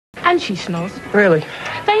And she snores. Really?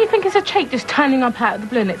 Don't you think it's a cheek just turning up out of the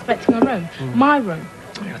blue and expecting a room? My room.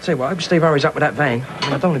 Yeah, I'll tell you what, I hope Steve hurries up with that van.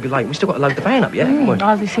 I don't want to be late. We've still got to load the van up, yeah, haven't we?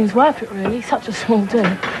 Hardly seems worth it, really. Such a small do.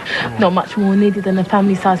 Not much more needed than a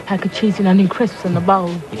family-sized pack of cheese and onion crisps in a bowl.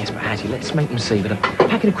 Yes, but Hattie, let's make them see that a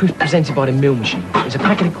packet of crisps presented by the mill machine is a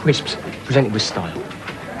packet of crisps presented with style.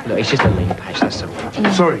 Look, it's just a lean patch, that's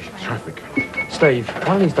all. Sorry, traffic. Steve,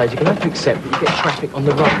 one of these days you're going to have to accept that you get traffic on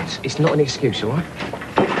the roads. It's not an excuse, all right?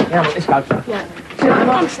 Yeah, let's go. Yeah.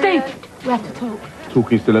 Come, Steve. We have to talk.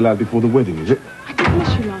 Talking still allowed before the wedding, is it? I did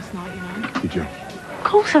miss you last night, you know. Did you? Of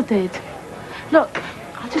course I did. Look,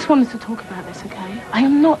 I just wanted to talk about this, okay? I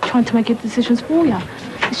am not trying to make your decisions for you.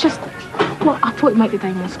 It's just, well, I thought it'd make the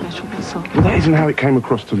day more special, that's all. Well, that isn't how it came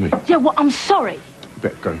across to me. Yeah, well, I'm sorry. You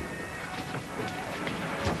better go.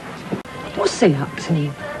 What's he up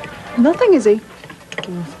to? Nothing, is he?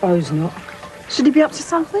 Well, I suppose not. Should he be up to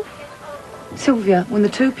something? Sylvia, when the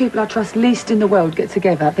two people I trust least in the world get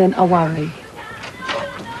together, then I worry.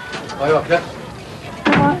 Are you up yet?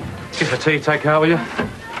 All right. Give her tea, take out, will you?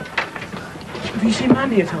 Have you seen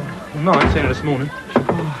Mandy at all? No, I ain't seen her this morning.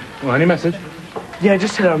 Well, any message? Yeah,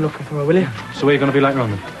 just tell her I'm looking for her, will you? So where are you going to be later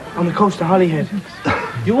on then? On the coast of Holyhead.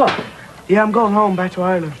 You what? Yeah, I'm going home back to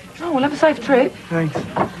Ireland. Oh, well, have a safe trip. Thanks.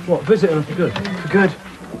 What, visiting her for good? For good.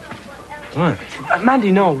 Right.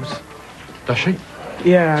 Mandy knows. Does she?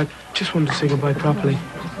 Yeah, I just wanted to say goodbye properly.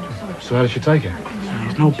 So how did she take it?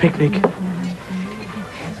 There's no picnic.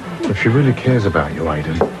 If she really cares about you,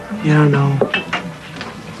 Aidan. Yeah, I know.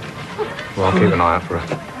 Well, I'll keep an eye out for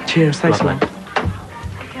her. Cheers, thanks a lot.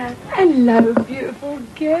 Hello, beautiful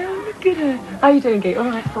girl. Look at her. How are you doing, Kate? All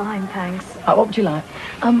right. Fine, thanks. What would you like?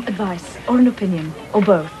 Advice or an opinion, or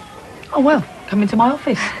both. Oh, well, come into my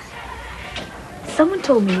office. Someone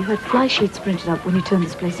told me you had fly sheets printed up when you turned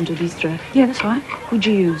this place into a bistro. Yeah, that's right. Who'd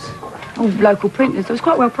you use? Oh, local printers. It was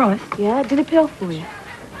quite well priced. Yeah, did it pay off for you?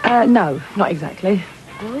 No, not exactly.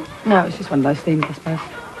 Really? No, it's just one of those things, I suppose.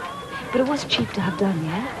 But it was cheap to have done,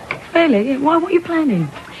 yeah? Really? Why? What are you planning?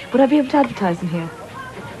 Would I be able to advertise in here?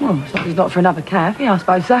 Well, it's not for another cafe, I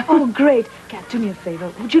suppose so. Oh, great. Kat, do me a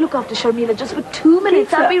favour. Would you look after Sharmila just for 2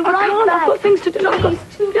 minutes? I'll be right I can't. back. I've got things to do. I've got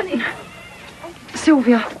 2 minutes.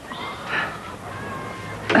 Sylvia.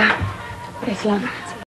 Yes, love.